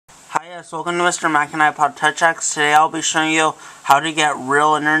Hi guys, welcome to Mr. Mac and iPod Touch X. Today I'll be showing you how to get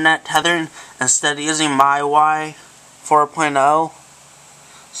real internet tethering instead of using MyWi 4.0.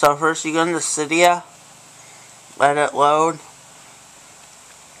 So first you go into Cydia, let it load.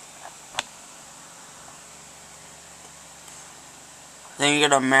 Then you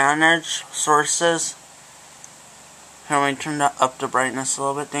go to Manage Sources. Here, let me turn up the brightness a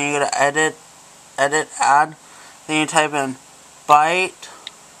little bit. Then you go to Edit, Add. Then you type in byte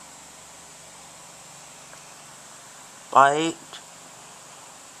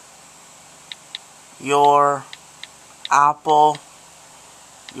your apple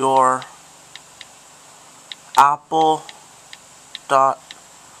dot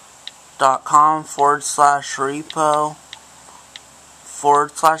com /repo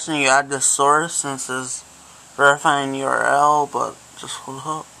 / and you add the source since it's verifying URL, but just hold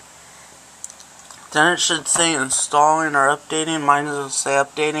up. Then it should say installing or updating. Mine doesn't say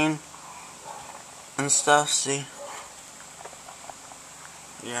updating and stuff, see?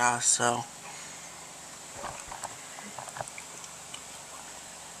 Yeah, so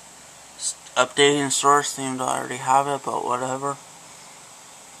updating source seemed to already have it, but whatever.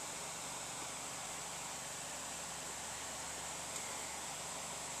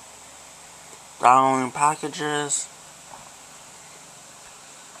 Downloading packages.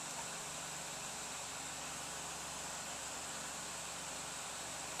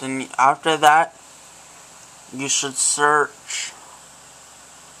 Then after that, you should search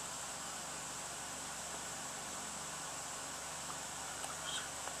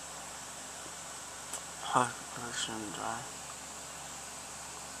version drive.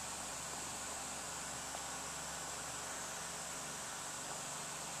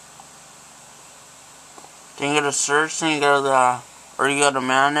 Then you go to search, then you go to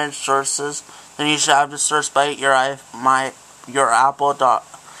manage sources. Then you should have to search by your apple.com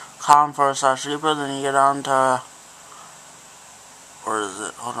 /repo. Then you get on to, where is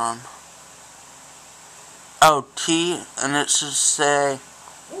it? Hold on. Oh, T, and it should say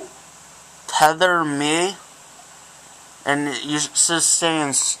tether me, and you should say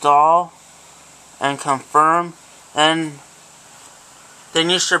install and confirm, and then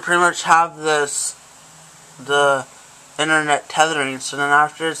you should pretty much have the internet tethering. So then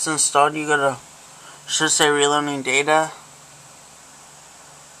after it's installed, you go to, should say reloading data,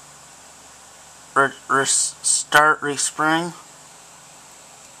 start respring.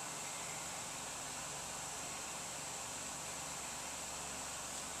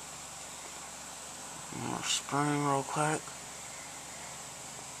 Spring real quick.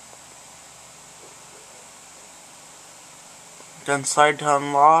 Then slide to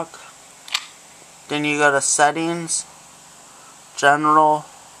unlock. Then you go to settings, general,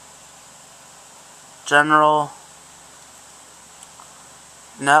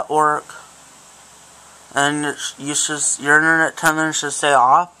 network, and your internet tethering should stay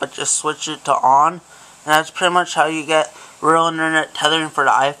off, but just switch it to on. And that's pretty much how you get real internet tethering for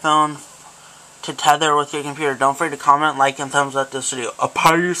the iPhone to tether with your computer. Don't forget to comment, like, and thumbs up this video.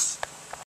 Peace!